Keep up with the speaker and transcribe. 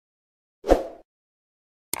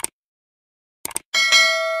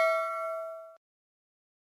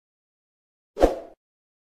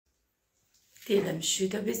დილემ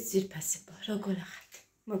შვიდობის ძირფასება, როგორ ახართ?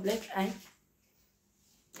 მოკლედ,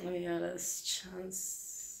 აი არას ჩანს.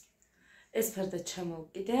 ეს ფარდა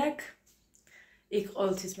ჩამოვკიდე აქ. იქ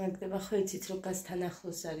ყოველთვის მაგდება, ხო იცით, რომ გასთან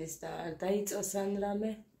ახლოს არის და არ დაიწოს ან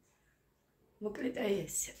რამე. მოკლედ, აი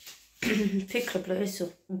ესე. ფიქრობ, რომ ეს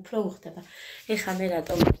უფრო უხდება. ეხა მე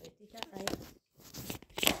რატომ მოვედი და აი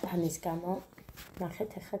ამის გამო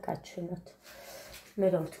ნახეთ, ეხა გაჩვენოთ. მე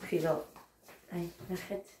რომ ვთქვი, რომ აი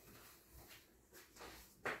ნახეთ.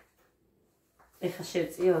 ეხა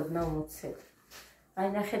შევწიე ოდნავ მოცეთ. აი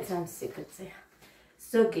ნახეთ ამ სიგრძეა.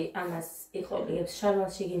 ზოგი ამას იყოლიებს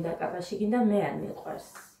შარვალში გინდა კაბაში გინდა მე არ მიყვარს.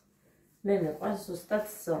 მე მიყვარს ზუსტად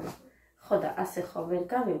ზომა. ხო და ასე ხო ვერ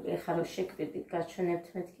გავივლი, ეხა რომ შეგვიდით გაჩვენებთ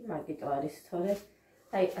მეთქი, მაგიტო არის თორე.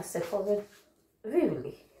 აი ასე ხო ვერ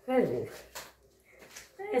ვივლი.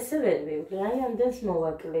 ესე ვერ ვივლი. აი ამდენს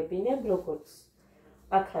მოვაკლებინებ, როგორც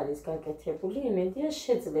აქ არის გაკეთებული, იმედია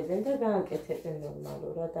შეძლებენ და გააკეთებენ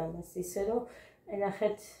ნორმალურად ამას ისე რომ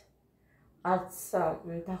ნახეთ არც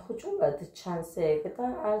დახუჭულად ჩანს ეგ და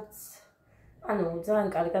არც ანუ ძალიან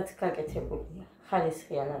კარგად გაკეთებულია.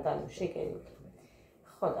 ხარისხიანად ანუ შეგერილი.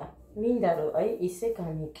 ხო და მინდა რომ აი ისე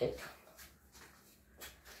განიკეთო.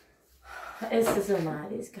 ეს ზომა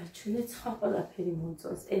არის გაჩვენეთ, სხვა ყველაფერი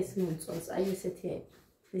მომწონს, ეს მომწონს, აი ესეთი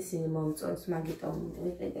ისინი მომწონს, მაგიტომ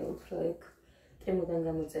ვიყიდე უფრო ეგ ტემოდან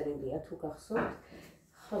გამოწერილია თუ გახსოვთ.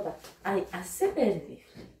 ხო და აი ასე ვერ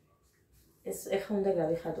ვიხდი. ეს ეხლა უნდა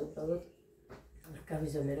გავიხადო უბრალოდ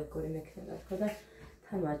გავიზომე როგორი მექნება თქო და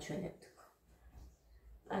თამაჩვენებთ თქო.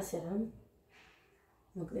 ასე რომ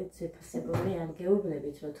მოკლედ ზეფასებური არ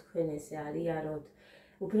გეუბნებით რომ თქვენ ესე არიაროთ.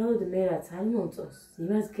 უბრალოდ მე რაც არ მომწონს,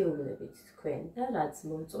 იმას გეუბნებით თქვენ და რაც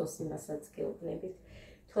მომწონს, იმასაც გეუბნებით.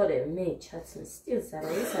 თორე მე ჩაცმის სტილს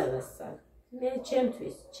არავის არ ვასწავლ. მე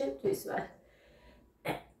ჩემთვის ვარ.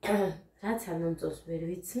 რაც არ მომწონს ვერ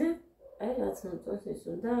ვიცმე, აი რაც მომწონს ის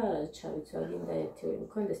უნდა ჩავიცვალ, გინდა ერთი ორი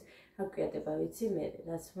მქონდეს, აკვიატება ვიცი მე,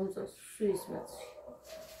 რაც მომწონს სუის მაცვი.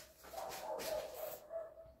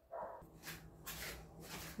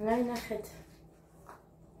 აი ნახეთ.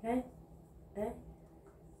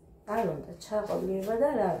 არ უნდა ჩაყოლება და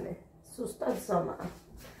რამე, სუსტად ზომაა.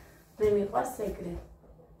 მე მიყვარს ეგრე.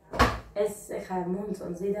 ეს ეხლა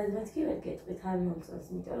მომწონს, ზედად მეთქი ვერ გეტყვით, არ მომწონს,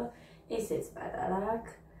 იმიტომ რომ ესეც პატარა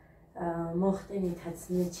აქვს. მოხდენითაც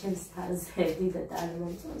მე ჩემს თარზე დიდად არ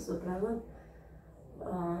მომწონს უბრალოდ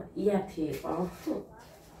იაფი იყო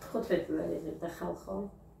 15 ლარი და ხალხო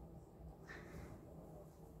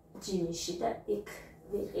ჯიმიში და იქ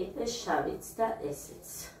ვიყიდე შავიც და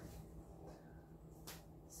ესეც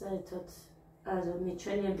საერთოდ არ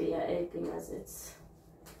მიჩვენებია ეგ იმაზეც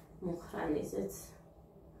მუხრანიზეც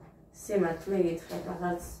სიმართლე გითხრათ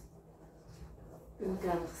რაღაც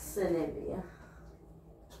გახსენებია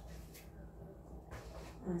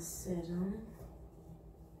ასე რომ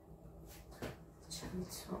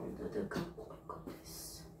ჩამიცვა უნდა და გავყვეკოდეს.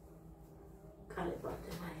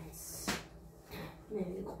 კარებადე მაინც მე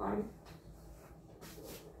ვიყვან.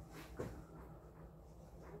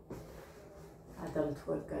 ადამ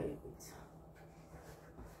თუ არ გაიგვიცა.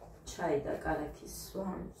 ჩაი და კარაქის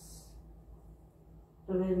სვამს.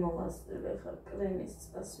 ვერ მოვასწრებ ახლა კრემის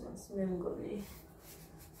წასვლას მე მგონი.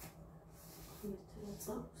 მეტად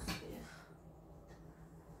წავსწრებ.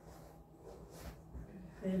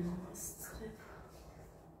 ვერ მოვასწრებ.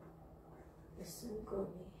 ესე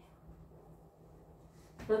მგონი.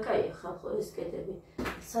 რა კაია ხალხო ეს კედები.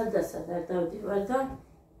 სადასად არ დავდივარ და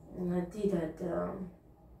დიდად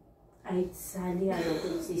აი ძალიან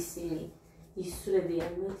როგორც ისინი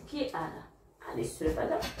ისვრებიან მეთქი არა. არ ისვრება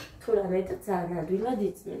და თუ რამე და ძალიან ადვილად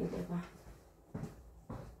იწმინდება.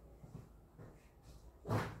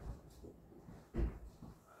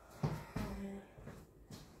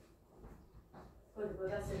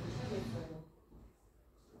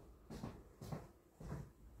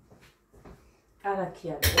 კარაქი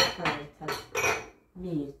არის ერთმანეთთან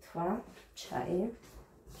მიირთვა ჩაი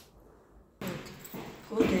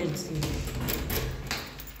პუდერცი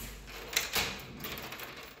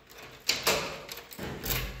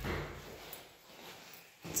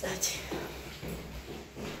წაჩი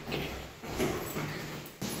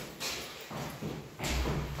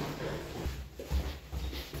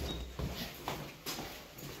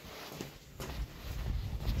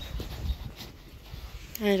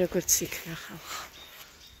აი როგორც იქნა ხალხო.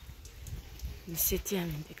 ისეთი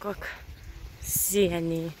ამინდი გვაქვს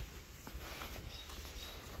ზიანი.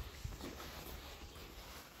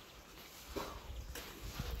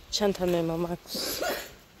 ჩანთამემა მაქვს.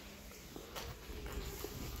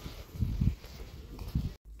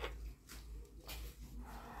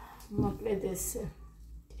 მოკლედ ესე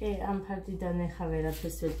ამ ფარდიდან ეხა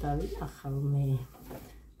ვერაფერს ვერ დავინახავ მე.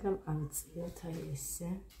 გამავწიოთ აი ესე.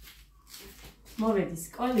 მოვედი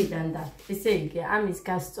სკოლიდან და ესე იგი ამის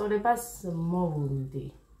გასწორებას მოვუნდი.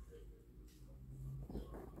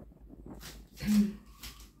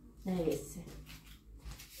 აი ესე.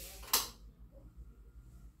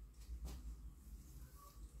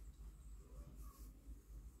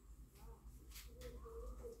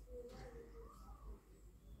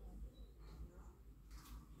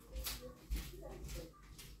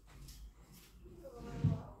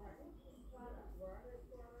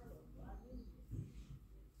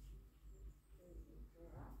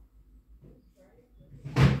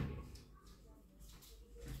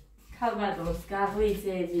 ქალბატონს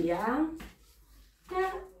გაღვიძებია და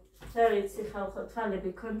რა ვიცი ხალხო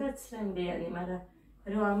თვალები ქონდა ცრემლიანი, მაგრამ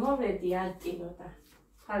რო ამოვედი არ ტიროდა.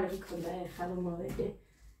 თვალები ქონდა ეხლა რომ მოვედი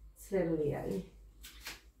ცრემლიანი.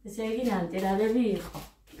 ესე იგი ნანტირალები იყო.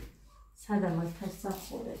 სადამაც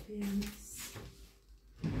ფასახურები ამის.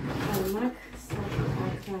 ამაკ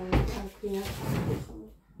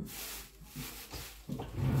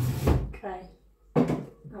კაი.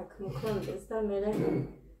 აქ მოქონდეს და მე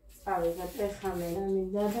წავიღებ ეხლა მე რა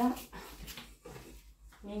მინდა და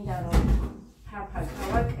მინდა რომ ფაფა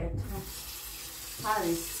გავაკეთო.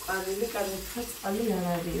 არის წყალილი, განიხა წყალი არ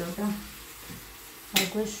არისო და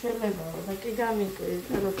აგვეშველებაო და კი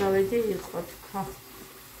გამიკვირდა რომ გავედი იყო თქვა.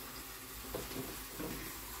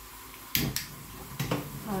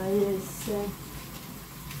 აი ესე.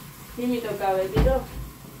 იმიტომ გავედი რომ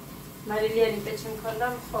მარილიანი პეჩი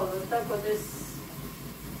მქონდა მხოლოდ და გოდეს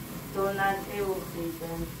დონატი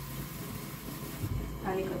უყიდენ.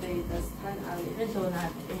 Aniko deidastan avire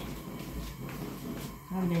donate.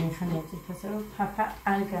 Რამდენი ხანი აწიფასე რომ ფაფა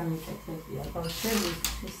არ გამიკეთებია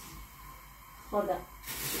ბავშვებისთვის. ხოდა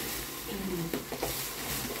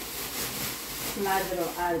მადრო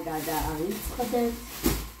არ გადაავიწყდეთ.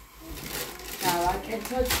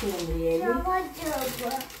 დავაკეთოთ ცნობიერი.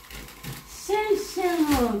 გამარჯობა.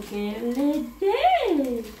 შემოგელედე.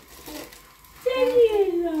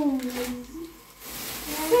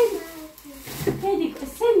 Pedico,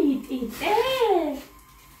 senitite.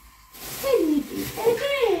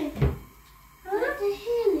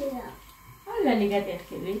 Allora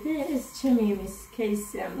გადახილიდე, ეს ჩემი იმის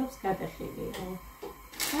кейსი ამბობს გადახილიდე.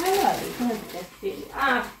 Allora, გადახილი.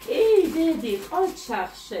 კი, დედი,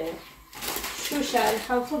 ყოჩახშე. შუშა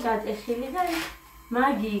ხალხო გადახილი და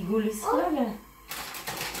მაგი იგულისხმება.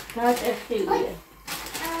 გადახილია.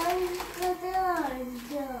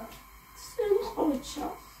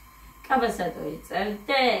 ყოჩახ. კაბასადო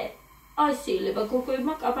იწერდე. ასილება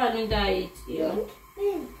გოგოებმა კაბანი დაიწია.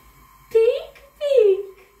 პიკ.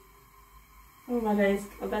 მაგრამ ეს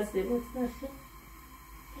კაბასებიც ნახე.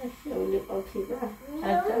 ახეული ყოფილა.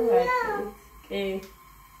 არ დავაკეთე. კი.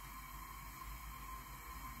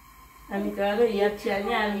 ამიტომ რომ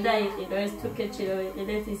იაფიანი არ უნდა იყიდო, ეს თურქეთში რომ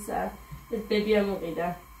იყიდეთ ისა. ეს ბები ამოყიდა.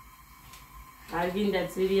 არ გინდა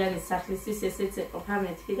ძვირიანი სახლისთვის ესეც ეყოფა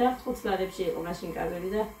მეთქი და 5 ლარებში იყო მაშინ კაბები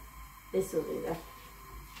და ეს უყიდა.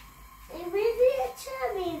 Maybe it's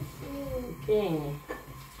chubby. Okay.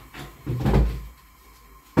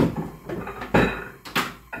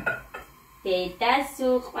 Teta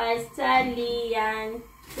suqas salian.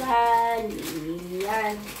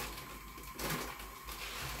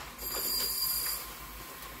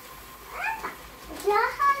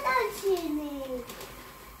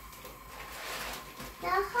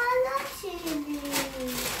 Dahala chili.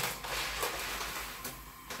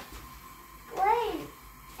 Wait.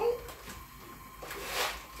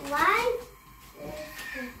 Why?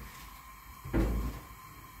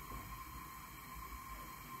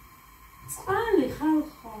 წყალი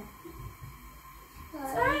ხალხო.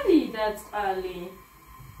 წყალი და წყალი.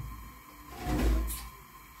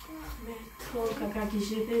 მე თქო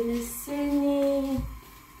გაგაგიჟებენ ესენი.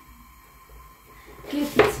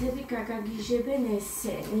 კეფიცები გაგაგიჟებენ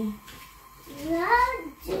ესენი.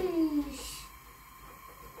 Radish.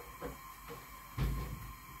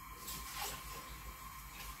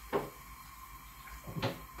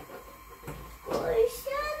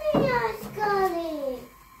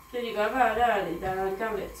 გაბა არა არის და არ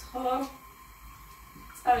გავეცხო.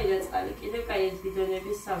 წავიდა წყალი კიდევ კაი ეს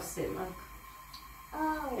ბიდონების სავსე მაქვს.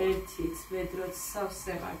 ერთიც მედროც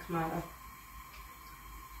სავსე მაქვს, მაგრამ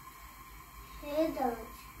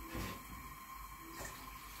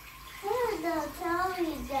წავიდა.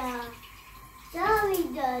 წყალი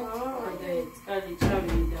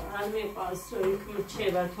წავიდა. არ მიყვარს რომ იქ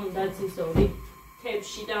მრჩება თუნდაც ის ორი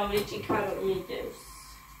თებში და ორი ჭიქარო მიდევს.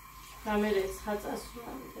 გამერეს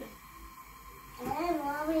ხაწასვლამდე.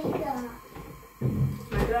 Mami.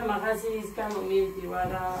 მაგრამ მაღაზიის გამო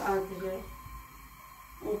მივდივარ ადრე.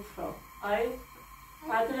 უფრო. აი,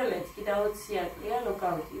 ადრე მეთქი და 20 ატლია რო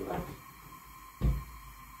გავდივარ.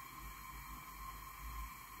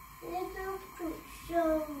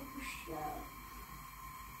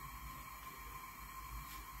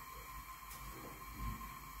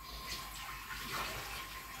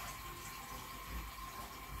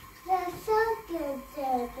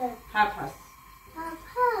 Papas.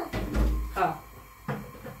 Ხო.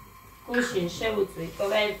 გუშინ შევუწვი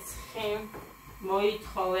კვერცხი,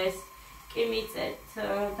 მოითხოვეს, კი მიწეთ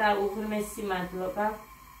და უღრმესი მადლობა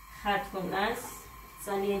ხათუნას.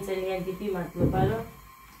 ძალიან დიდი მადლობა, რომ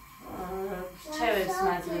რჩევებს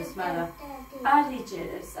მაძლევს, მაგრამ არ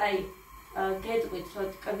იჯერებს. აი, გეტყვით, რომ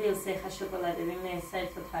ტკბილს ეხა შოკოლადები მე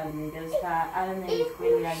საერთოდ არ მინდევს და არანაირი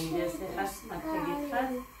ტკბილი არ მინდევს ეხა მაგ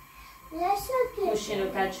გითხრათ. გუშინ რომ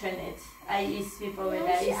გაჩვენეთ, აი ის ვიპოვე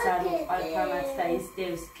და ის არ უყვართ ამაც და ის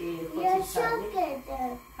დევს კი 5 წელი.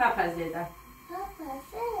 პაპაზე და.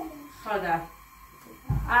 ხო და.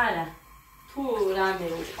 არა. თუ რამე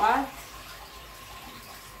უყვართ,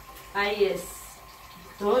 აი ეს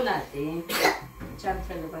დონატი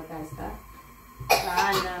ჯანმრთელობა გასდა.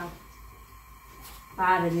 ანა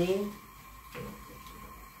ბარნი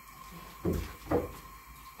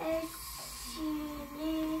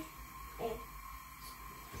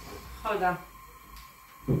ხო და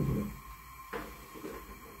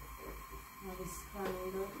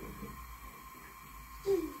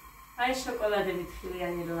აი შოკოლადები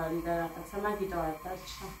თხილიანი რო არის და რაღაცა მაგიტო არ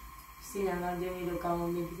დარჩა. სინამდვილე რო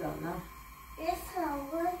გამომიგზავნა. ეს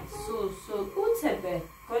ხავა სულ უცებე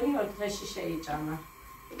გონი ორ დღეში შეიჭამა.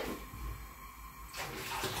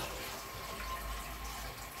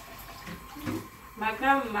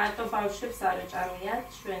 მაგრამ მარტო ბავშვებს არ ეჭამიათ,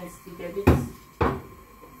 ჩვენს დიდებიც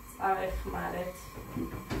წავეხმარეთ.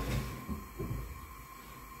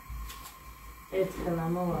 ერთხელ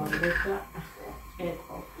ამოვავდეთ და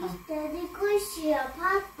ეყოფა. Daddy გუშია,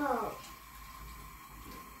 პაპა.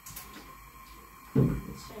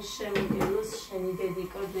 შენ შემოგელოს შენი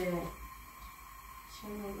დედიკოდე.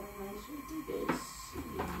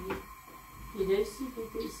 Didesi.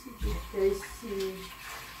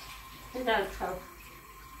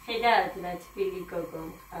 Hedat la tbili gogom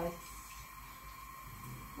qas.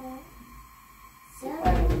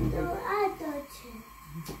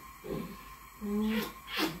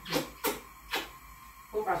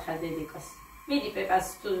 Uqaxa dedikas. Midi pepas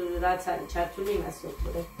tu რაც არის ჩართული იმას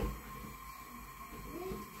უყურე.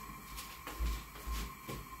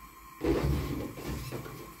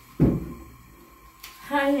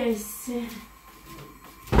 Hai esse.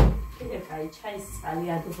 კიდევ კაი ჩაის წყალი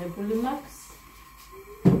ადუღებული მაქვს.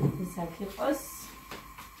 ის აქ იყოს.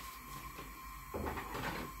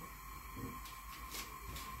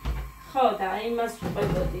 ხო და იმას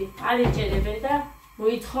ვყვებოდი. არ იჭერებენ და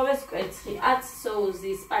მოითხოვეს კვერცხი. 10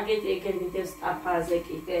 соуზი, სპაგეტი ეგერ მიდევს ტაფაზე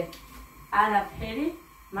კიდე. არაფერი,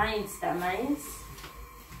 მაინც და მაინც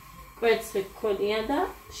კვერცხი გქონია და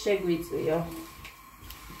შეგვიწვიო.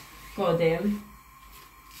 გოდემ.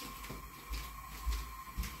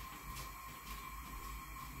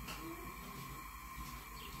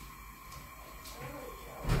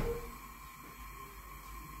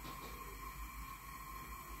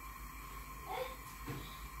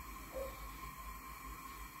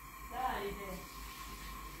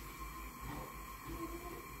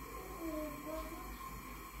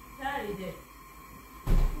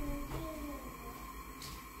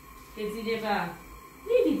 Gezieba.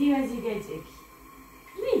 Midi divazi geceki.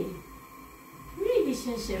 Midi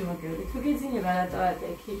შენ შემოგევლი. თუ გეძინება რატო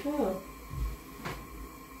ატექი, ხო?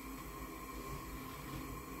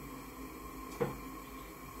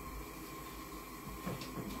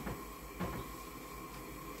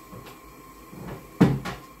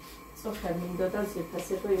 სოფელ მინდოდა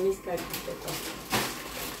ზეფასებო იმის გაკეთება.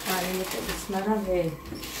 არიმეთების, მაგრამ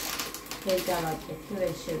ვერ დავაკეთე,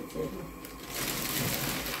 ვერ შევძელი.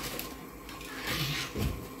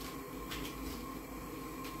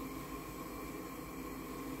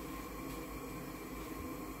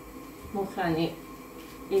 მოხანი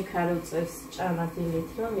იქ არ უწევს ჭამადილით,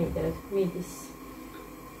 რომ მიდის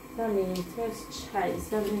და მიიწევს ჩაის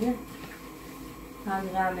და მე ან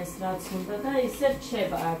რამეს რაც უნდა და ისე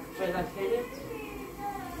რჩება აქ ყველაფერი.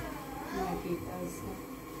 მაგიტაზე.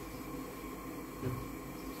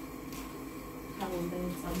 გამომდა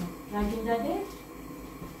იწამა. რა გინდადე?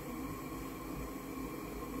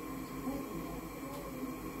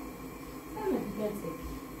 გაწეკ.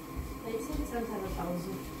 ეცე წამთავა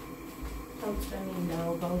პაუზი. თავწენინდა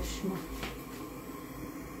ბავშვმა.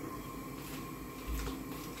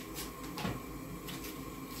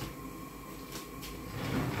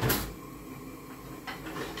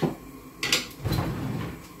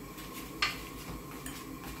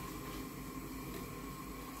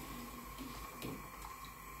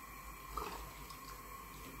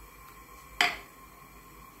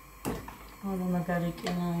 ანუ მაგარი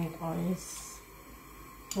კინო იყო ეს.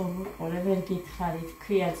 როგორ ვერ გითხარით,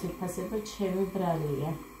 ქვია ციფასება ჩემი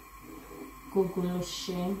ბრალია.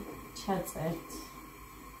 Google-ში ჩაწერთ.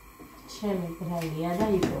 ჩემი ბრალია და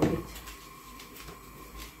იპოვეთ.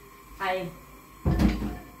 აი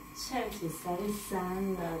ჩემთვის არის ძალიან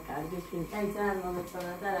კარგი ფილმი. აი ძალიან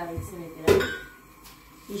მომეწონა და რა ვიცი მეტი რა.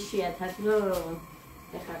 იშვიათად რომ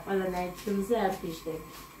ეხლა ყველანაირ ფილმზე არ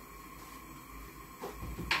ვიშლები.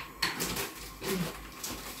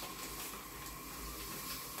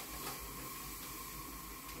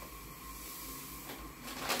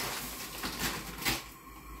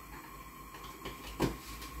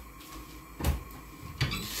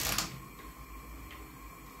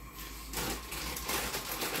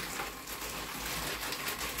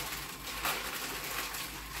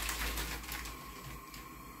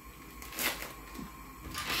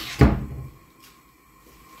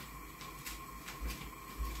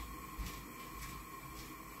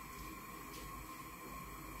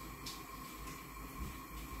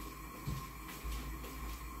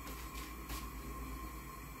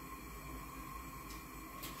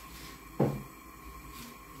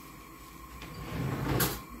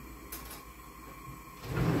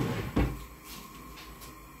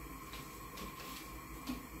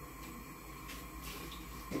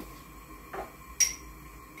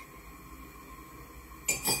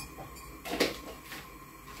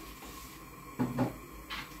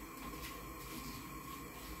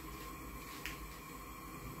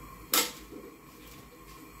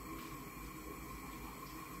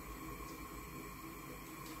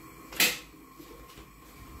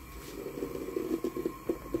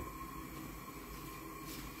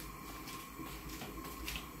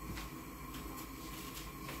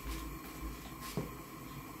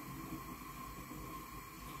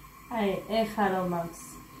 აი, ეხლა რომ აქვს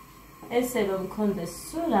ესე რომ მქონდეს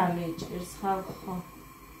სულ რა მიჭირს ხალხო.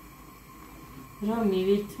 რომ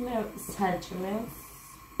მივირთმე საჭმელს.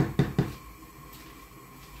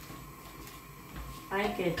 აი,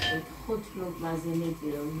 კეთილ 5 ლუგმაზე მეტი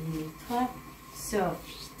რომ მივირთვა. всё.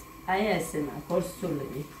 აი ესე მაგ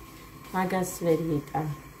ორსულები. მაგას ვერ ვიტან.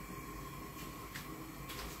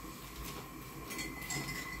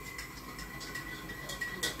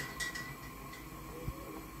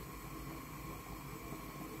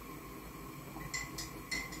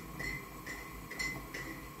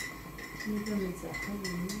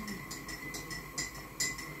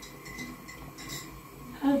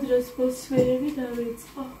 Adres posferi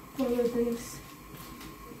daviწყო ბოლოდროს.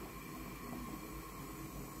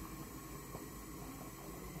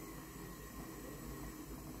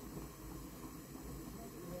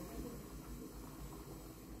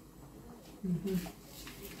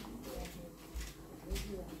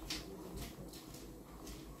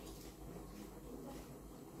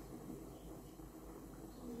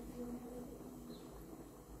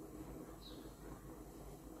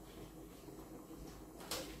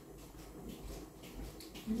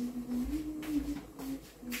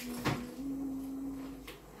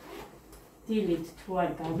 დილით თუ არ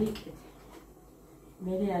გავიკეთე,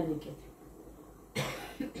 მე არ ვიკეთე.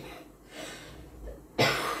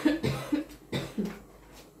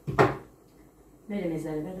 მე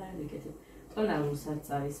მეზარება არ ვიკეთე. ტონალურსაც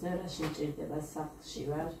წავის, მე რაში მჭირდება სახლში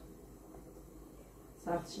ვარ.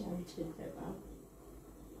 სახლში არ მჭირდება.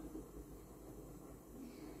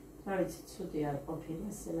 რა ვიცი, ცუდი არ ყოფილა,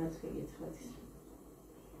 სემათქი გითხრათ.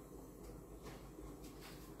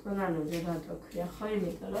 ტონალური რატო ქვია, ხო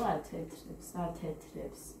იმიტომ რომ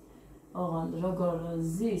ათეთრებს. ოღონდ როგორ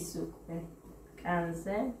ზის უკვე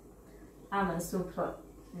კანზე, ამას უფრო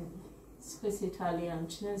სხვისი თვალი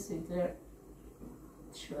ამჩნევს ვიდრე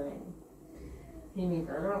ჩვენ.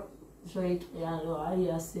 იმიტომ რომ შეიტყვიან რომ აი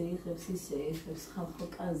ასე იღებს, ისე იღებს ხალხო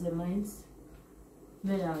კანზე მაინც.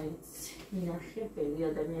 მე რა ვიცი, მინახე ბევრი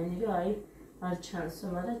ადამიანი რომ აი არ ჩანსო,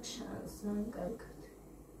 მაგრამ ჩანს, ძალიან კარგად.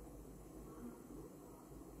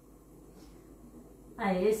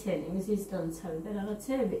 აი ესენი მისის დონცავი და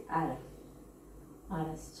რაღაცეები არა.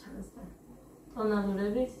 არას ჩანს და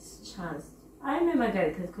ტონალურები ჩანს. აი მე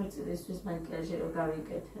მაგალითად ქორწილისთვის მაკიაჟი რო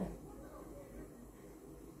გავიკეთე.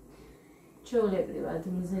 ჩვეულებრივად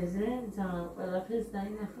მზეზე ძალიან ყველაფერს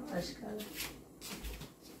დაინახა აშკარად.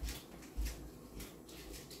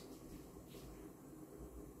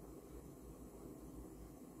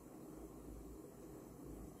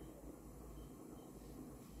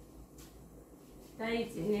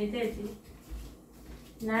 დაიწინე დედი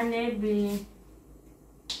ნანები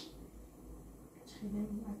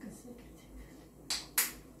შეიძლება მაგასაკეთე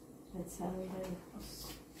რაც არ უნდა იყოს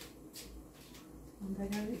უნდა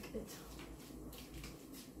გავიკეთო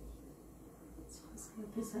ცხვას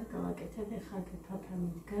Pesa გავაკეთებ ეხლა გეფაფა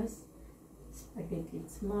მიდგას.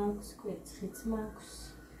 სპაგეტიც მაქვს, კვერცხიც მაქვს.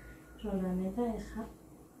 როლანე და ეხლა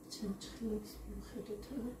ჩანჩხლებს მივხედოთ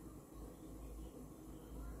რა.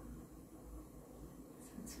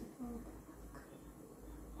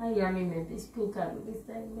 აი ამიმების, ბულგარულის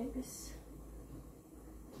და იმების.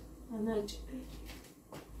 ანაჭი.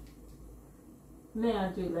 მე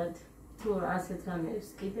ადვილად თუ ასეთ რამებს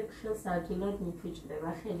კიდევ ხელს ადვილად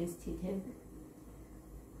მიფუჭდება ხელის თითები.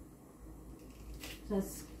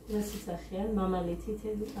 რას ისახიან მამალი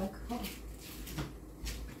თითები აქ ხო?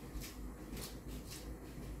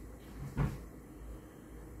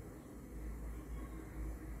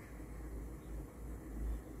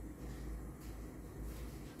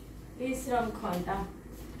 ის რომ მქონდა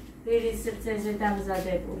დილის სივრცეზე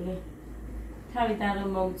დამზადებული თავიდან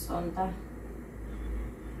რომ მომწონდა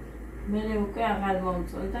მე უკვე აღარ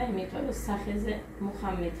მომწონდა იმიტომ რომ სახეზე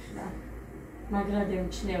მუხა მითხრა მაგრამ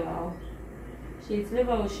ემჩნევაო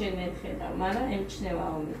შეიძლება შენ ერხედავ მაგრამ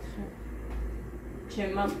ემჩნევაო მითხრა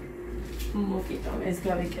ჩემმა მოკიტომ ეს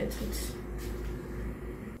გავიკეთოთ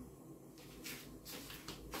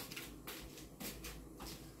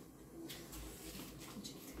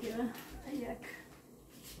Ayak.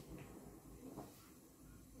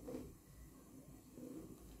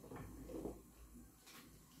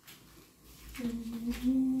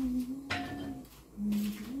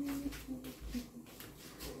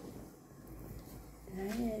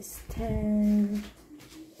 Nice 10.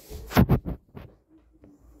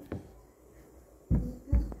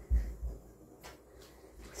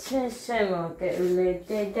 Sesamo che le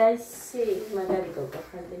dedassi magari dopo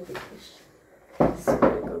fate di questo.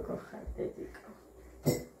 Go ხარდედიკო.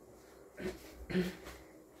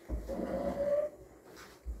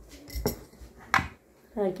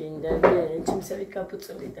 აგინდა ჩემსავით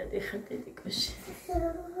გაფუწული და დიხარდედიკოში.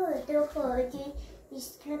 ხოდი ის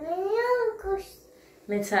კამერაკოს.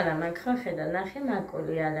 მეც არა მაქვს ხო ხედა ნახე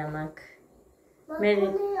მაკული არა მაქვს.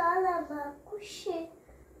 მაკული არა მაქვს.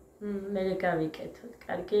 მე გავიკეთოთ,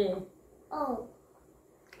 კარგი? ო.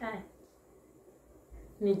 კაი.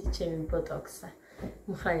 მიდი ჩემი ბოტოქსა.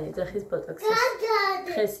 მუხანი ეძახის ბოტოქსს.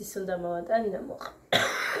 დღეს ის უნდა მოვატანი და მოყ.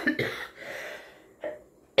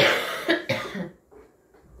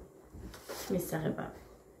 მისაღება.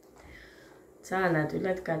 ძალიან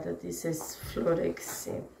ადვილად გადადის ეს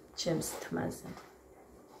ფლორექსი ჩემს თმაზე.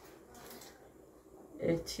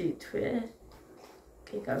 ერთი თვე.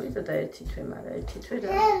 კი გავიდო და ერთი თვე, მაგრამ ერთი თვე რა.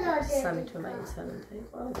 სამი თვე მაინც არ უნდა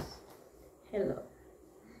იყოს. ჰელო.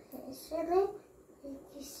 ესენი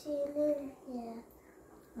ისინია.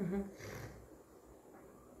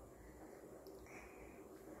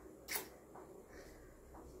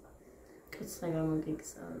 Куцна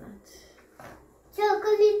გამოგიგზავნათ.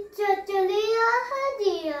 ჩოკოლადია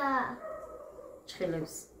ჰადია.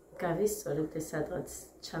 ჩხილებს გავისწორებ და სადღაც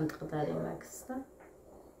ჩამტყდარი მაქვს და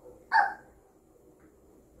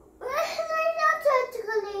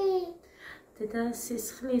და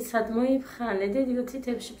სისხლი სად მოიფხანე და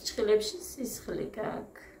თითებში ჩხილებში სისხლი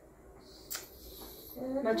გაქვს.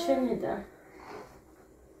 მაჩვენედა.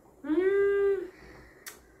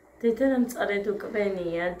 დედა რომ წარედ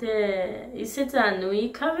უკბენია და ისე ძანუ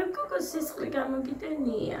იქავებ გოგოს სისხლი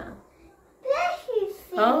გამოგიდენია.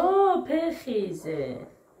 ფეხიზე. ფეხიზე.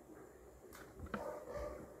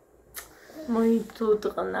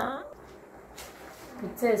 მოიტუტყნა.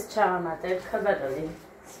 წეს ჩამატებ ხაბატონი.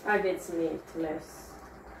 სპაგეტს მიირთმევს.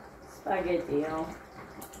 სპაგეტიო.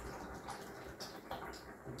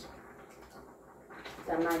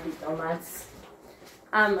 და მაგიტომაც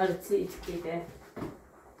ამარცით კიდე.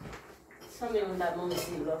 სამი უნდა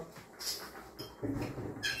მომზილო.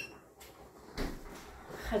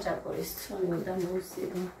 ხაჭაპურის სამი უნდა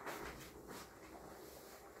მომზილო.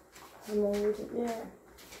 მოვიდე.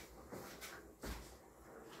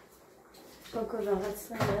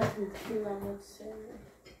 შოკოლადაცაა მთლიანოცები.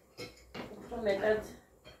 უფრო მეტად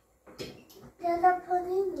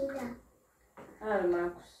ტელეფონი მინდა. არ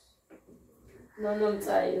მაქვს. ნონომ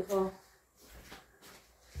წაიღო.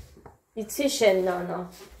 იცი შენ ნონო.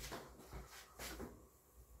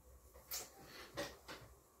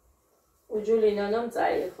 უჯული ნონომ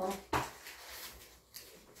წაიღო.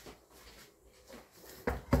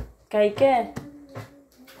 გაიგე?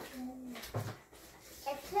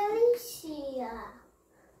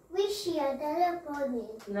 ვიშია ტელეფონი.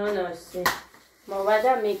 ნონოსი. მოვა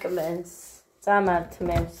და მიკმენს.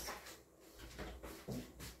 წამართმევს.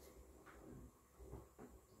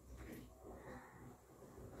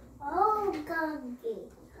 განგი.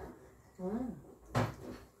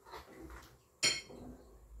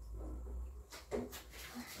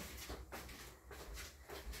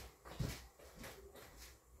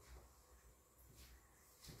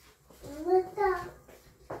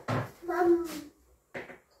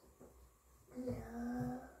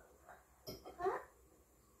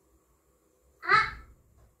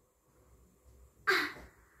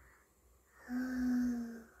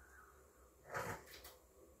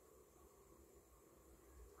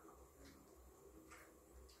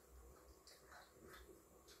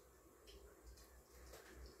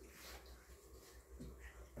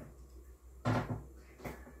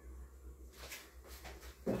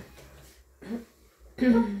 კი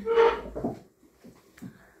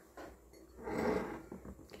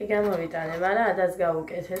გამოვიტანე, მაგრამ ადას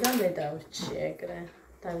გავუკეთე და მე დავრჩი ეგრე.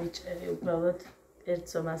 დავიჭერი უბრალოდ ერთ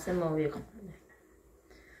ზომაზე მოვიყვანე.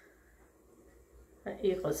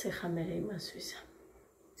 იყოს ეხა მე იმას ვისა.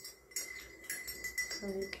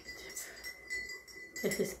 გავიკეთებ.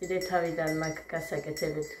 ეს კიდე თავიდან მაგ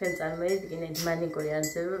გასაკეთებით თქვენ წარმოიდგინეთ მანიკური არ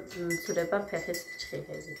მცურება ფეხის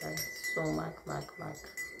ფრჩხილებიდან. სულ მაგ.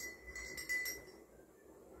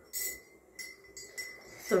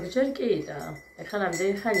 ზოგჯერ კი და ეხლა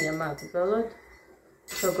რამდენი ხანია მაგ უბრალოდ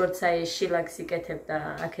როგორც აი შილაკს იკეთებ და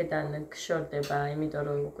აქედან გშორდება, იმიტომ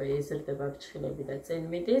რომ უკვე იზრდება ფრჩხილები და წინ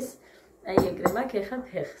მიდის. აი ეგრე მაგ ეხლა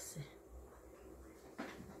ფეხზე.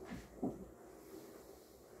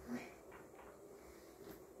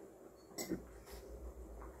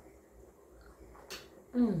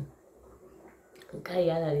 კაი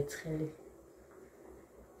არ არის ცხელი.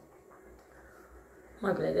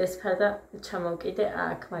 მაგრამ ეს ფარდა ჩამოვკიდე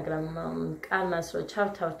აქ, მაგრამ კალმას რო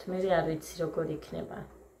ჩავთავთ, მე არ ვიცი როგორ იქნება.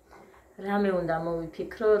 რამე უნდა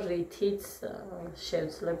მოვიფიქრო, რითიც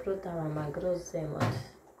შევძლებ რომ დავამაგრო ზემოთ.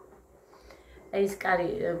 აი ეს კარი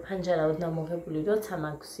ფანჯარა ოდნავ მოღებული როცა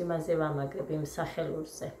მაქვს, იმაზე ვამაგრებ იმ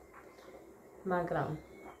სახელურზე. მაგრამ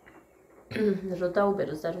რო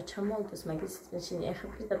დაუბეროს და რო ჩამოვდეს მაგის მეშინი ახლა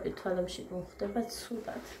პირდაპირ თვალებში მომხდება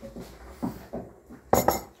ცუდად.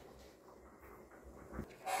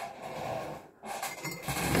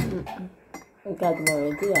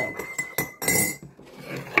 გადმოვედი აქ.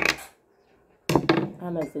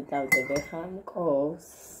 ამაზე დავდებ ახლა მყავს.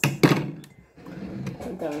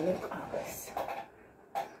 დავდებ ყავს.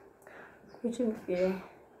 კუჩი მყია.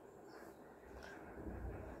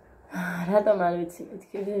 რატომ არ ვიცი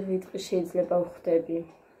მეთქი რიტყვი შეიძლება ვხვდები.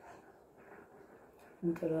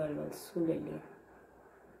 იმიტომ რომ არ ვარ სულელი.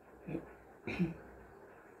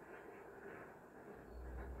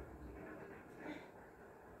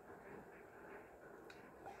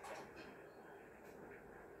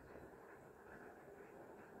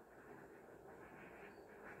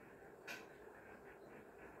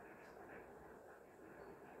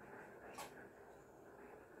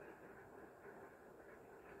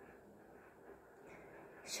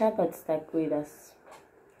 შაბათს და კვირას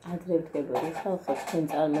ადრე ვდგებოდი ხალხო თქვენ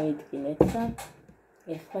წარმოიდგინეთ და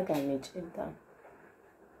ეხლა გამიჭირდა.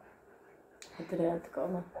 ადრე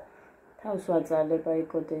ატკომა. თავს ვაძალება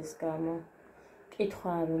იგოდეს გამო.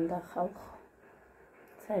 კითხვა არ უნდა ხალხო.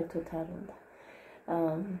 საერთოდ არ უნდა.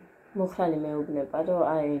 მუხრანი მეუბნება რომ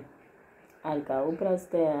აი არ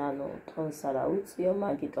გაუბრაზდე, ანუ ტონს არ აუწიო,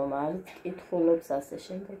 მაგიტომ არ კითხულობს ასე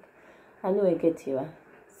შემდეგ. ანუ ეგეთი ვარ.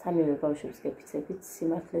 სამივე ბავშვებს გეფიცებით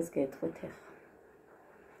სიმართლეს გეტყვით ახლა.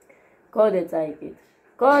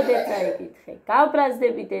 გოდე წაიკითხე.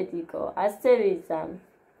 გავბრაზდები დედიკო, ასე ვიზამ.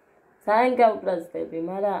 ძალიან გავბრაზდები,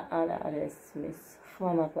 მაგრამ არა ესმის.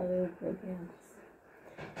 ხმამაღლა ვეუბნები ამას.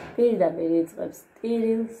 პირდაპირ იწყებს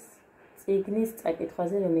ტირილს, წიგნის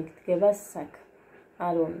წაკითხვაზე რომ იქდგება საქმე.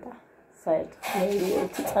 არ უნდა. საერთოდ მე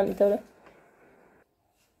ერთი წამიდორე.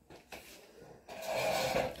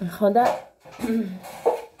 ხოდა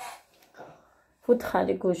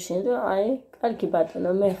ფუთხარი გუშინ რომ აი კარგი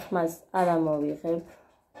ბატონო მე ხმას არ ამოვიღებ.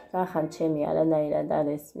 რახან ჩემი არანაირად არ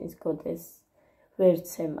ესმის გოდეს.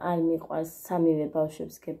 ვერცემ არ მიყვარს სამივე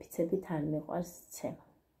ბავშვებს გეფიცებით არ მიყვარს ცემ.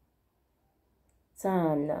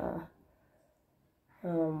 ძალიან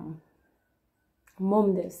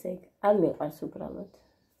მომდევს ეგ არ მიყვარს უბრალოდ.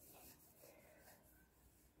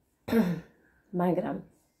 მაგრამ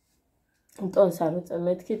ტონს არ უწევ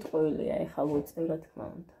მეთქი ტყუილია ეხლა უწევ რა თქმა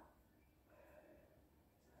უნდა.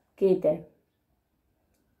 კიდე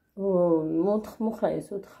მუხრანის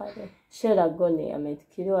უთხარი შენ რა გონია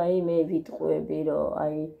მეთქი რომ აი მე ვიტყუები რომ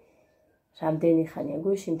აი რამდენი ხანია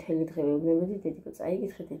გუშინ მთელი დღე ვეუბნებოდი დედიკო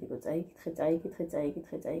წაიკითხე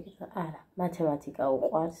არა მათემატიკა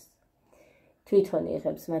უყვარს თვითონ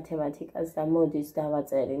იღებს მათემატიკას და მოდის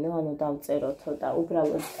დავაწერინო ანუ დავწეროთო და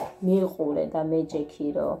უბრალოდ მიყურე და მეჯექი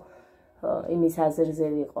რომ იმის აზრზე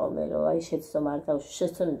ვიყავე რომ აი შეცდომა არ დავშვი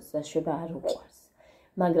შეცდომის დაშვება არ უყვარს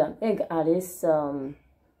მაგრამ ეგ არის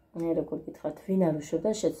როგორ გითხრათ ვინ არ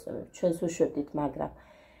უშვებდა შეცდომებს ჩვენს უშვებდით მაგრამ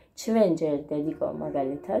ჩვენ ჯერ დედიკო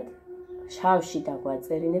მაგალითად შავში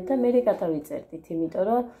დაგვაწერინებ და მე გადავიწერდით იმიტომ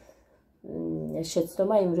რომ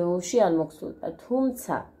შეცდომა იმ როლში არ მოხსოვდა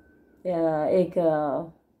თუმცა ეგ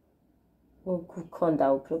გქონდა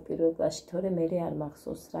უფრო პირველ კლასში თორე მე არ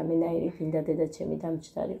მახსოვს რამენაირი გინდა დედაჩემი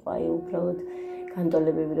დამჭდარიყო აი უბრალოდ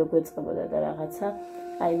განტოლებები რო გვეწყებოდა და რაღაცა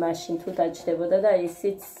აი მაშინ თუ დაჭდებოდა და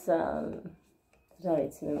ისიც რა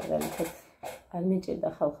ვიცი მე მაგალითად არ მიჭირდა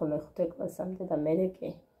ხალხო მე-5 კლასამდე და მე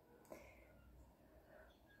კი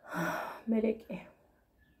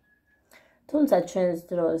თუმცა ჩვენს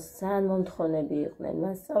დროს ძალიან მომთხოვნები იყვნენ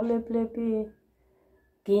მასწავლებლები,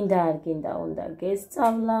 გინდა არ გინდა უნდა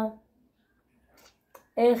გესწავლა.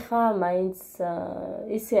 ეხა მაინც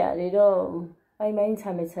ისე არის, რომ მაინც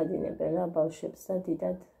ამეცადინებენ რა ბავშვებს და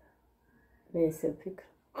დიდად მე ესე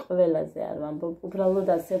ვფიქრობ. ყველაზე არ ვამბობ, უბრალოდ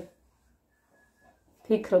ასე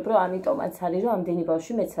ვფიქრობ, რომ ამიტომაც არის, რომ ამდენი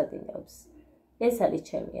ბავშვი მეცადინეობს. ეს არის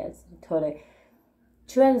ჩემი აზრი, თორე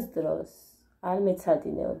ჩვენს დროს არ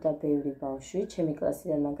მეცადინეობდა ბევრი ბავშვი, ჩემი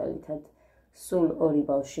კლასიდან მაგალითად სულ 2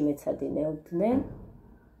 ბავშვი მეცადინეობდნენ,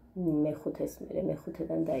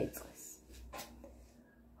 მეხუთედან დაიწყეს.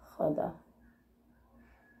 ხო და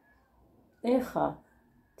ეხა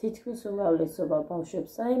თითქმის უმრავლესობა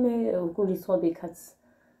ბავშვებს, აი მე გულისხმობ იქაც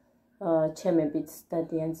ჩემებიც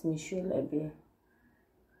დადიან ძმისშვილები.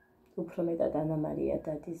 უფრო მეტად ანა მარია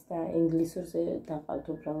დადის და ინგლისურზე დაყავთ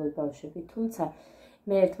უბრალოდ ბავშვები, თუმცა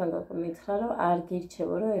მე ერთმანეთს მითხრა, რომ არ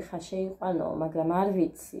გირჩევო, რომ ეხა შეიყვანო, მაგრამ არ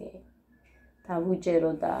ვიცი.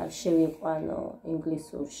 დავუჯერო და არ შევიყვანო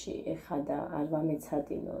ინგლისურში ეხა და არ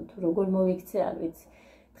ვამეცადინო. თუ როგორ მოვიქცე, არ ვიცი.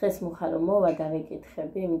 დღეს მუხარო მოვა და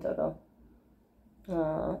ვეკითხები, იმიტომ რომ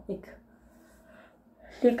იქ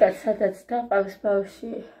ლიკაც სადაც დაყავს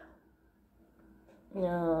ბავშვი.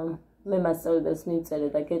 მე მასწავლებელს მივწერე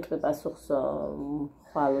და გეტყვი პასუხს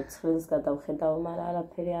ხვალ ცხრილს გადავხედავ, მაგრამ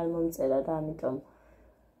არაფერი არ მომწერა და ამიტომ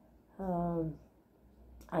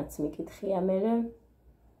არც მიკითხია მერე.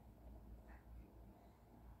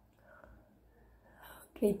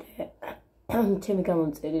 კიდე ჩემი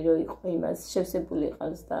გამომწერი რო იყო იმას შევსებული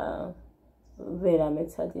იყავს და ვერ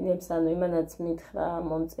ამეცადინებს, ანუ იმანაც მითხრა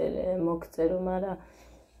მოგწერო, მაგრამ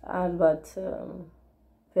ალბათ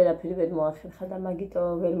ვერაფერი ვერ მოახერხა და მაგიტო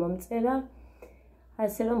ვერ მომწერა.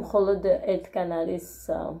 ასე რომ მხოლოდ ერთგან არის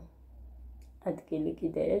ადგილი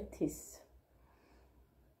კიდე ერთის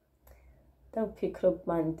და ვფიქრობ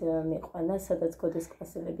მან მიყვანა, სადაც გოდეს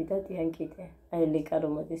კლასელები დადიან კიდე. აი ლიკა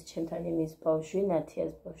რომ მოდის ჩემთან იმის ბავშვი,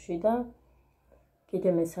 ნათიას ბავშვი და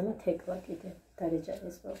კიდე მესამე თეკლა კიდე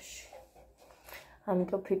დარეჯანის ბავშვი.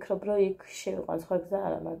 ამიტომ ვფიქრობ, რომ იქ შევიყვან, სხვა გზა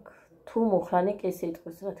არა მაქვს. თუ მუხრანი კი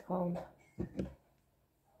სიტყვის, რა თქმა უნდა.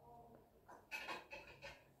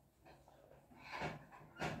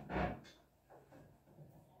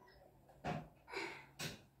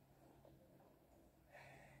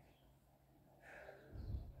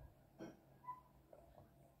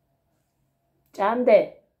 ჭამდე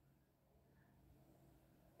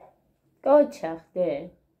კოჩახდე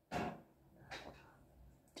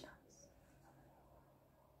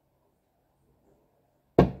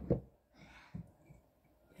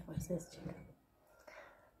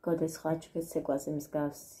გოდეს სხვა ჩუქეს ცეკვაზე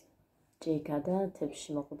მსგავსი ჭიქა და თებში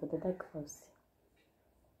მოყვებოდა და კლავსი.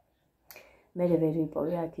 მე ვერ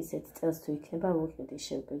ვიპოვე აქ ისეთ წელს თუ იქნება ვუყიდი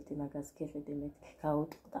შევბილდი მაგას გიყიდი მეთქი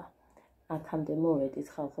გაუტყდა. აქამდე მოვედით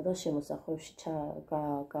ხალხო და შემოსახვევში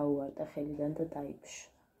გაუვარდა ხელიდან და დაიბშო.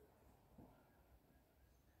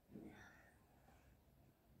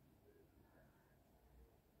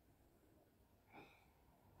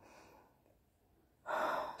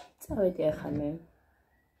 წავედი ახლა მე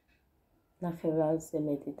ნახევრაზე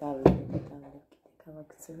მეტი დავიდე კიდე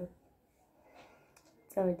გავაქცევებ.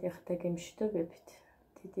 წავედი ახლა და გემშვიდობებით.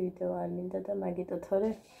 დიდი ვიდეო არ მინდა და მაგიტო თორე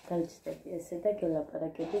დავიწყდები ესე და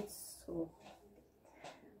გელაპარაკებით სულ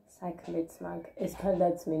საქმეც მაგ ეს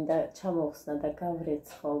ფანდაც მინდა ჩამოვხსნა და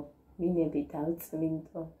გავრეცხო, მინები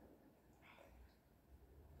დავწმინდო.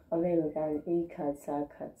 ყველგან იქაც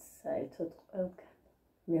აქაც საერთოდ ყველგან.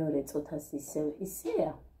 მეორე წუთას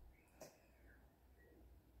ისეა.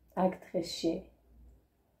 აქ დღეში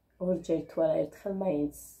ორჯერ თუ არა ერთხელ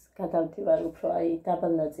მაინც გადავდივარ უფრო აი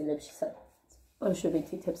დაბალ ნაწილებში ბავშვები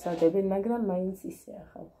თითებს ადებენ, მაგრამ მაინც ისეა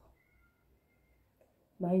ხალხო.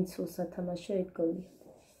 მაინც სულ სათამაშო ეგონია.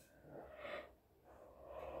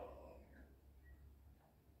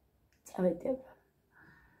 წავედი აბა.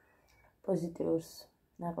 პოზიტიურს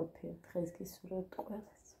ნაყოფიერ დღეს გისურვებთ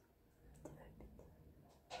ყველას.